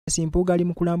Mpuuga ali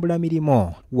mu kulambula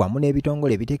mirimo wamu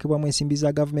n'ebitongole ebiteekebwamu ensimbi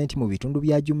za gavumenti mu bitundu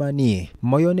bya Jumani.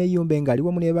 Moyo ne Yumbe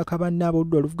ng'aliwo mu nebaka ba Naabo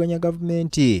oludda oluvuganya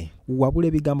gavumenti. Wabula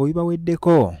ebigambo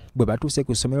bibaweddeko bwe batuuse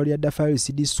ku ssomero lya Dafayo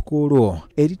CD School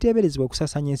eriteeberezebwa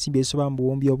okusasanya ensimbi ezisoba mu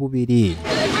buwumbi obubiri.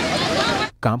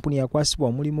 Kampuni yakwasibwa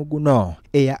omulimu guno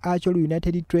eya Achol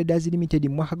United Traders Limited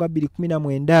mu mwaka gwa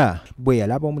 2019 bwe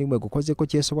yalaba omulimu egukozeko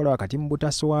kyesobola wakati mu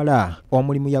butaswala.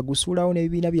 Omulimu yagusuulawo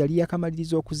n'ebibiina bye yali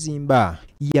yakamaliriza okuzimba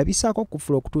yabisaako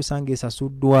okufula okutuusa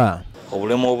ng'esasuddwa.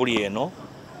 Obulemu obuli eno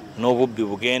n'obubbi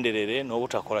bugenderere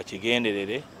n'obutakola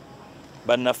kigenderere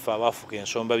bannaffe abaafuka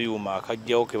ensomba byuma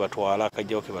akajjawo ke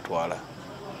batwala.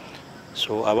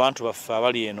 So abantu baffe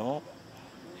abali eno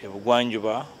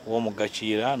ebugwanjuba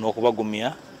w'omugakiira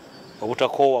n'okubagumya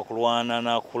obutakoowa kulwana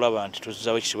n'akulaba nti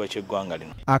tuzzawo ekitiibwa ky'eggwanga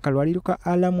lino. Akalwaliro ka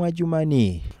Alamu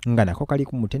Ajumani nga nako kali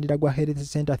ku mutendera gwa Health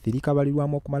Center 3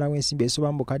 kabalirwamu okumalawo ensimbi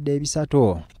ezisoba mu bukadde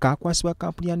 300 kakwasibwa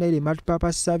kampuni ya Naile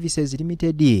Multipurpose Services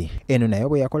Limited. Eno nayo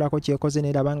bwe yakolako kyekoze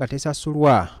n'eraba nga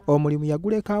tesasulwa omulimu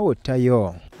yagulekaawo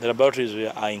ttayo. The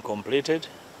laboratories are incompleted.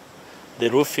 The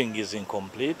roofing is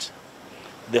incomplete.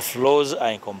 The floors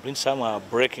are incomplete. Some are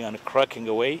breaking and cracking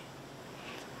away.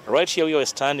 Right here we are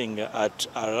standing at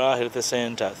Ara Health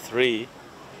Center 3.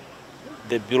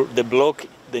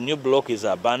 The new block is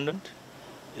abandoned.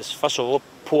 It's first of all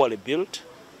poorly built.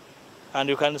 And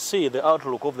you can see the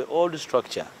outlook of the old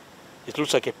structure. It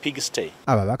looks like a pigsty.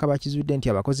 Ababaka bakizudde nti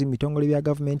abakozi mu bitongole bya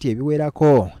gavumenti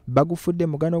ebiwerako bagufudde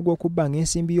mugano gw'okubanga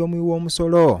ensimbi y'omuwi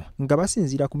w'omusolo nga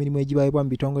basinziira ku mirimu egibaayibwa mu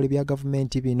bitongole bya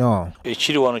gavumenti bino.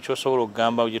 Ekiri wano ky'osobola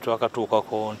okugamba gye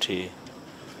twakatuukako nti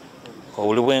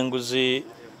obuli bw'enguzi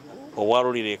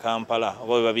obwalulira e Kampala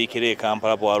oba bwe babiikira e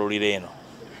Kampala bwalulira eno.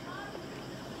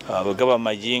 Bwe gaba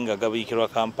amagi gabiikirwa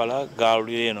Kampala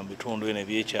gaalulira eno mu bitundu eno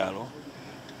eby'ekyalo.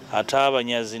 Ate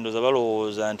abanyazi ndoza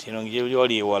balowooza nti eno gye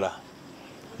wali ewala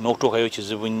n'okutuukayo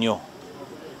kizibu nnyo.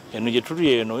 Eno gye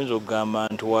tuli eno oyinza okugamba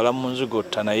nti wala mu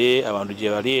nzigotta naye abantu gye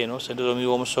bali eno ssente z'omuwi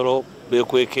w'omusolo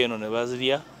beekweka eno ne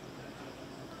bazirya.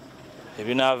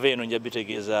 Ebinaava eno nja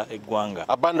bitegeeza eggwanga.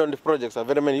 Abandoned projects are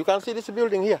very many. You can see this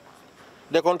building here.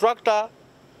 The contractor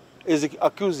is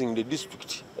accusing the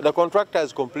district. The contractor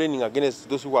is complaining against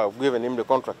those who have given him the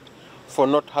contract for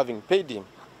not having paid him.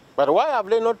 But why have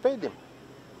they not paid him?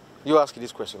 You ask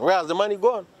this question. Where has the money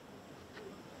gone?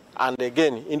 And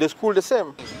again, in the school the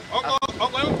same.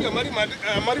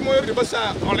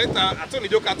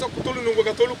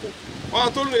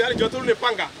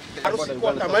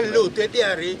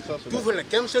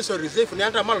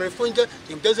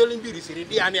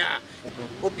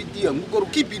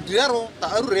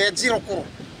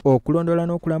 Okulondola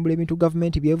n'okulambula ebintu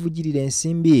gavumenti byevujjirira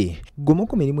ensimbi gumu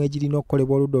ku mirimu egirina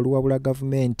okukolebwa oludda oluwabula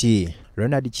gavumenti.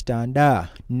 Ronald Kitanda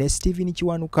ne Stephen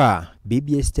Kiwanuka,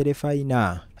 BBS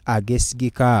Terefayina,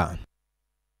 Ageesigika.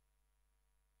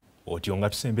 Otyo nga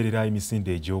tusemberera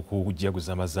emisinde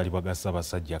egy'okujaguza amazaalibwa ga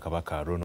Ssaabasajja Kabaka